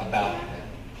sonnet about them.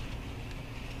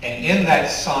 And in that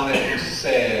sonnet he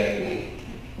said,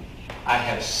 "I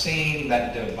have seen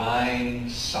that divine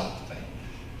something."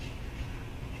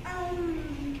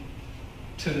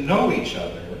 To know each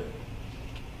other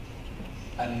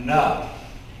enough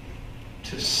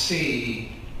to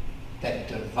see that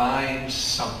divine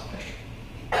something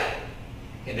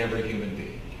in every human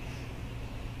being.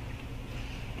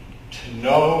 To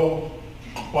know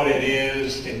what it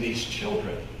is in these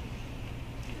children.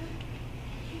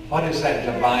 What is that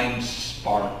divine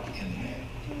spark in them?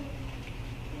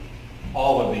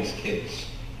 All of these kids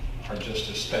are just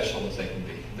as special as they can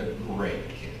be. They're great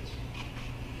kids.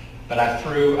 But I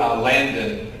threw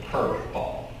Landon a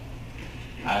curveball.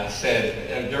 I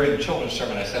said, during the children's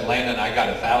sermon, I said, "Landon, I got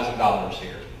 $1,000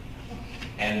 here.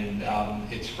 And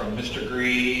it's from Mr.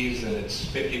 Greaves, and it's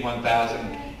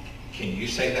 $51,000. Can you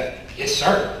say that?" "Yes,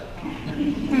 sir."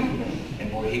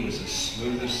 And boy, he was as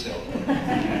smooth as silk.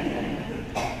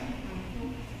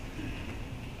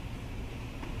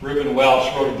 Reuben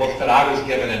Welch wrote a book that I was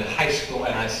given in high school,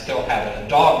 and I still have it. A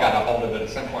dog got a hold of it at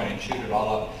some point and chewed it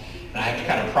all up. And I have to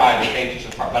kind of pry the pages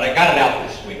apart. But I got it out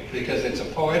this week because it's a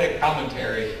poetic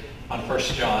commentary on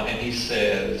 1 John, and he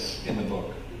says in the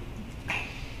book,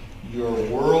 "Your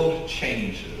world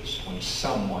changes when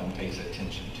someone pays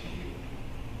attention to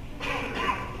you."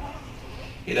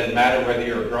 It doesn't matter whether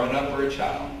you're a grown-up or a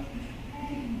child.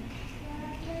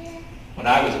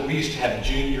 We used to have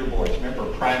junior boys. Remember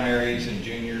primaries and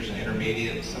juniors and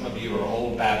intermediates? Some of you are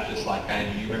old Baptists like I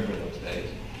am. You remember those days.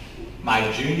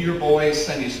 My junior boys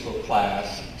Sunday school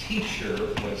class teacher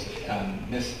was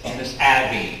Miss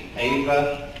Abby,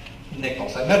 Ava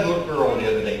Nichols. I met a little girl the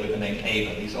other day with the name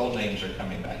Ava. These old names are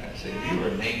coming back. I said, "You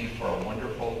were named for a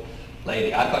wonderful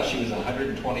lady." I thought she was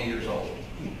 120 years old.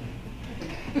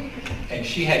 And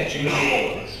she had junior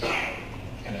boys.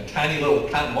 in a tiny little,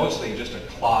 mostly just a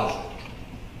closet.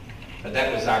 But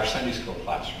that was our Sunday school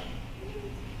classroom.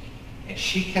 And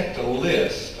she kept a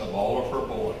list of all of her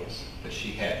boys that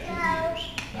she had through the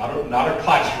years. Not her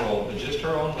class roll, but just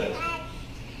her own list.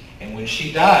 And when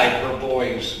she died, her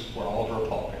boys were all of her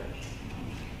pallbearers.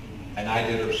 And I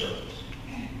did her service.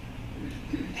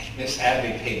 Miss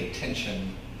Abby paid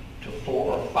attention to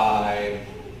 4 or 5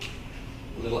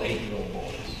 little 8-year-old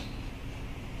boys.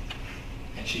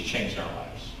 And she changed our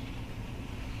lives.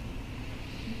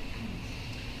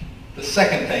 The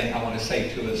second thing I want to say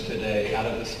to us today out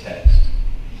of this text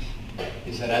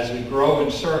is that as we grow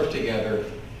and serve together,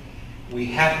 we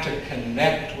have to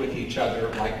connect with each other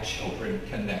like children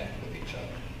connect with each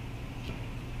other.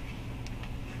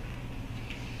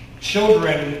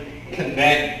 Children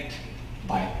connect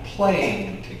by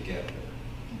playing together,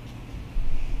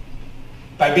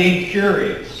 by being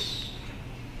curious,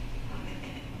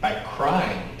 by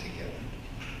crying together,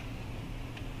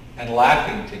 and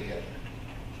laughing together,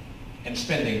 and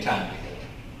spending time together.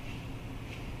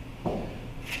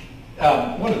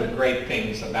 One of the great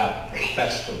things about the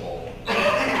festival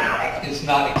is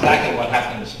not exactly what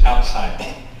happens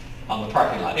outside on the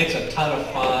parking lot. It's a ton of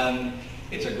fun.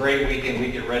 It's a great weekend.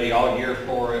 We get ready all year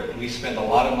for it. We spend a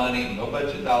lot of money, no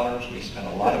budget dollars. We spend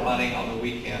a lot of money on the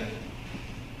weekend.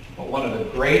 But one of the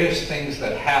greatest things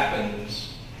that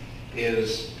happens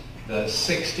is the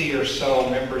 60 or so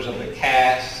members of the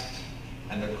cast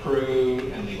and the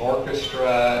crew and the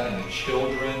orchestra and the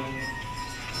children,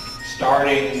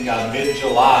 starting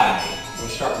mid-July, we'll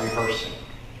start rehearsing.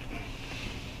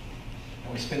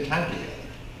 And we spend time together.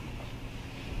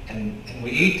 And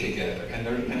we eat together,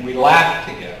 and we laugh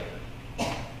together.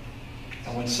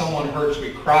 And when someone hurts,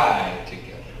 we cry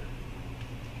together.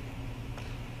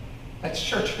 That's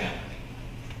church family.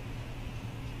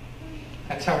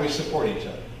 That's how we support each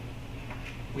other.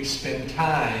 We spend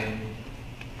time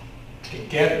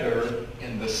together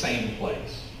in the same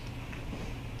place.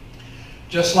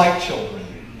 Just like children,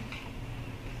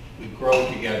 we grow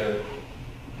together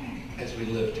as we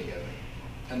live together.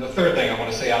 And the third thing I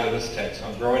want to say out of this text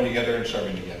on growing together and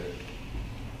serving together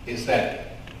is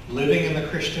that living in the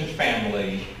Christian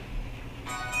family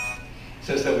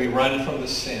says that we run from the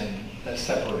sin that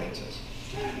separates us.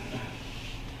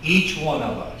 Each one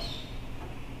of us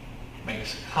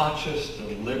makes conscious,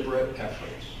 deliberate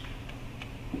efforts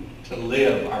to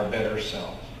live our better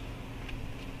selves,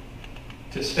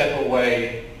 to step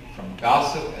away from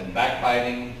gossip and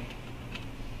backbiting,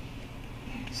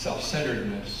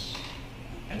 self-centeredness,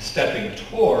 and stepping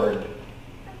toward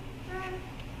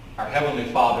our Heavenly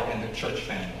Father and the church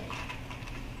family.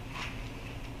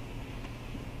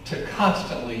 To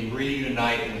constantly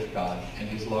reunite with God and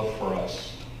His love for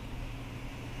us.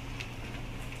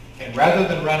 And rather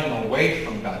than running away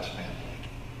from God's family,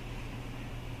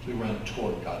 we run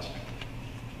toward God's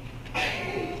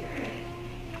family.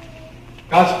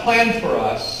 God's plan for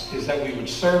us is that we would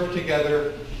serve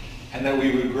together and that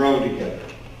we would grow together.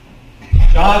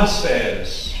 John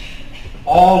says,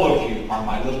 all of you are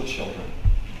my little children.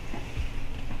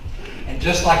 And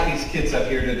just like these kids up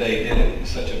here today did it in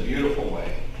such a beautiful way,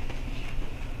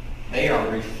 they are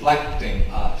reflecting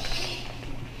us.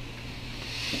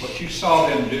 What you saw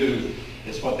them do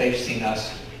is what they've seen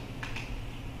us do.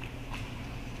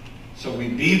 So we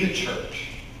be the church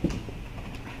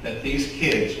that these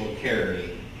kids will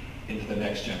carry into the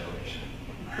next generation.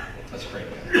 Let's pray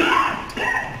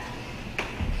together.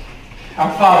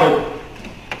 Our Father,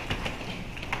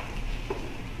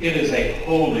 it is a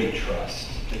holy trust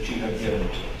that you have given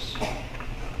to us.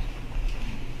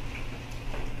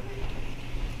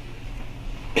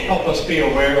 Help us be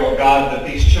aware, oh God, that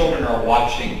these children are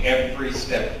watching every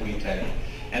step we take.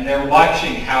 And they're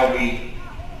watching how we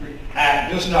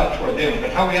act, just not toward them,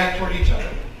 but how we act toward each other.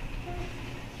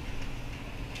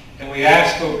 And we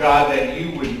ask, oh God, that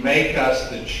you would make us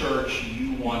the church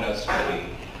you want us to be.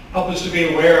 Help us to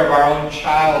be aware of our own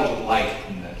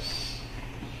childlikeness,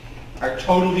 our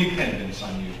total dependence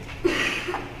on you.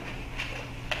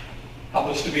 Help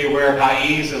us to be aware of how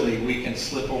easily we can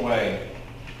slip away.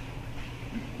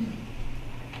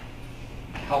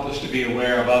 Help us to be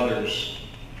aware of others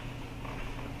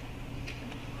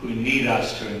who need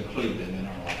us to include them in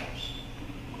our lives.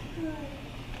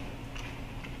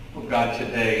 Oh God,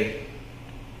 today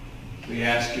we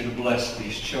ask you to bless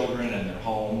these children and their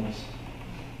homes,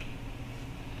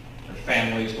 their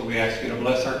families, but we ask you to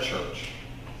bless our church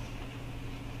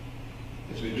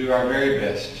as we do our very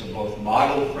best to both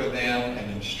model for them and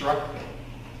instruct them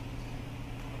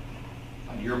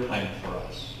on your plan for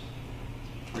us.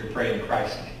 We pray in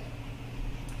Christ's name.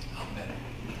 Amen.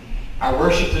 Our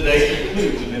worship today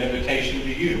concludes with an invitation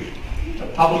to you to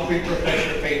publicly profess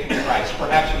your faith in Christ,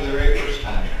 perhaps for the very first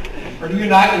time, or to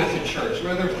unite with the church,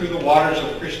 whether through the waters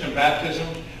of Christian baptism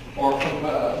or from,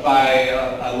 by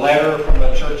a letter from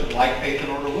a church of like faith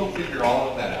and order, we'll figure all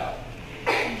of that out.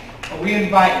 But we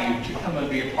invite you to come and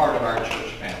be a part of our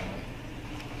church family.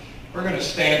 We're going to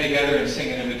stand together and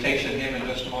sing an invitation hymn in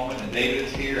just a moment, and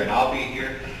David's here, and I'll be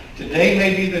here. Today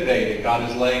may be the day that God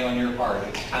is laying on your heart.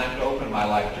 It's time to open my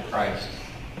life to Christ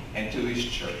and to His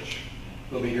church.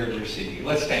 We'll be here to receive you.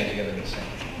 Let's stand together and sing.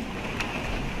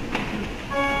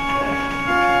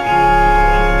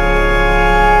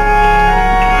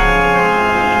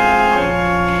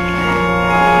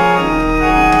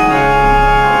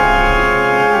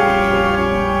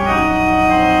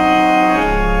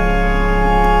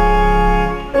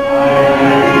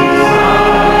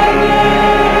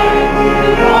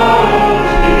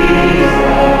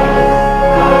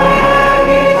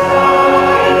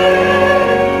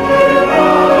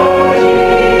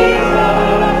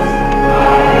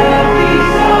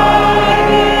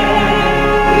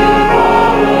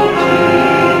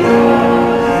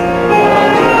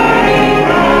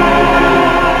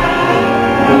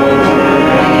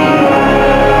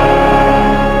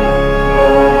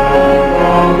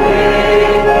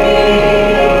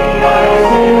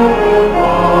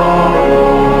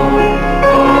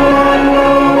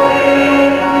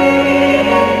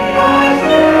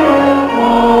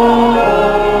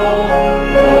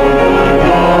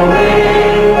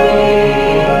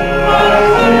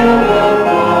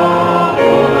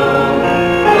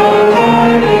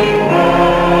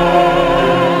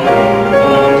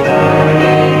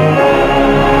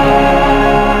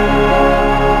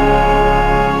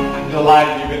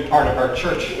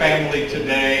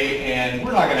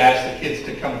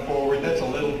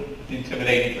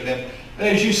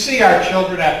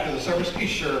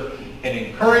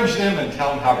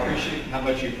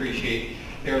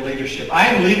 I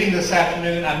am leaving this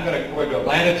afternoon. I'm going to go to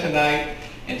Atlanta tonight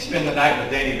and spend the night with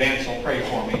Danny Vance. Will pray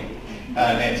for me,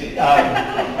 Nancy.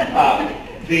 Then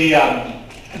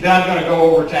I'm going to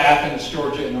go over to Athens,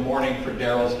 Georgia in the morning for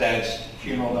Daryl's dad's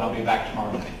funeral, and I'll be back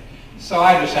tomorrow night. So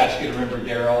I just ask you to remember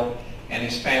Daryl and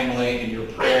his family in your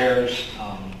prayers.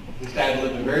 His dad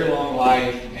lived a very long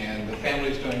life, and the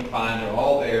family's doing fine. They're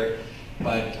all there,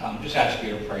 but just ask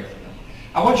you to pray for them.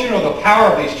 I want you to know the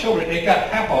power of these children. It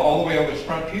got Papa all the way over his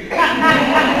front pew.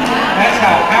 That's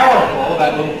how powerful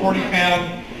that little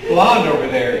 40-pound blonde over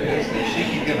there is, that she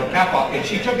can give her Papa. And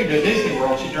she took him to Disney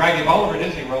World. She dragged him all over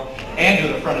Disney World and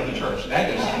to the front of the church. That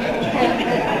is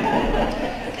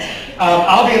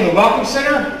I'll be in the Welcome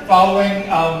Center following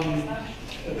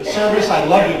the service. I'd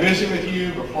love to visit with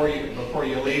you before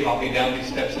you leave. I'll be down these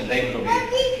steps, and David will be at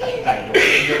the back door.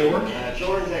 Any other work?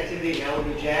 Children's activity at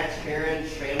Malibu Jack's.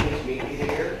 Parents, families meet me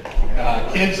there.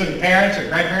 Kids and parents and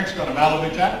grandparents go to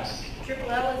Malibu Jack's.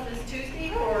 Triple L is this Tuesday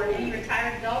for any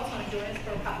retired adults. Want to join us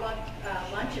for a potluck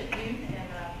lunch at noon, and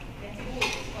Nancy Wood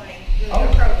is playing the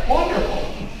program. Wonderful!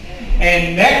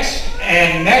 And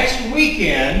next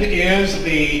weekend is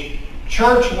the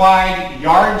church-wide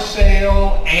yard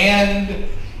sale and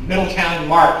Middletown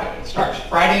market. It starts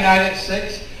Friday night at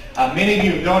 6. Many of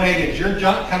you have donated your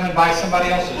junk. Come and buy somebody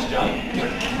else's junk.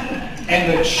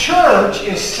 And the church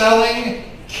is selling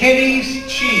Kenny's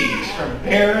cheese from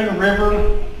Barron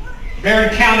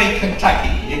County,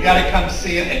 Kentucky. You got to come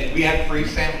see it, and we have free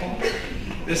samples.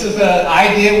 This is an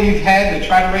idea we've had to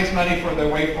try to raise money for the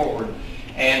way forward.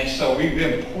 And so we've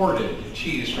imported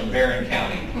cheese from Barron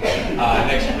County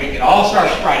next week. It all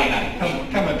starts Friday night.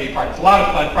 Come and be part. It's a lot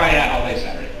of fun. Friday night, all day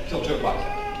Saturday, till 2 o'clock.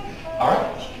 All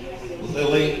right.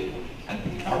 Lily and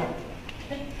all right.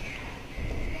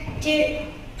 Please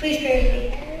pray with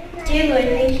me. Dear Lord,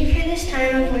 thank you for this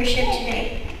time of worship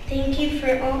today. Thank you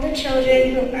for all the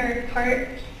children who are part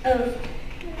of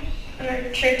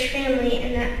our church family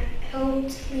and that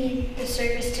helped lead the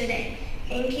service today.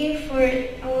 Thank you for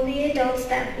all the adults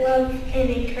that love and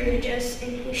encourage us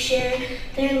and who share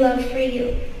their love for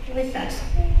you with us.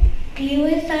 Be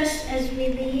with us as we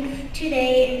leave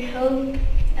today and help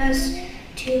us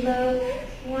to love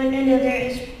one another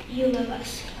as you love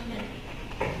us.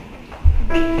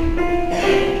 Amen.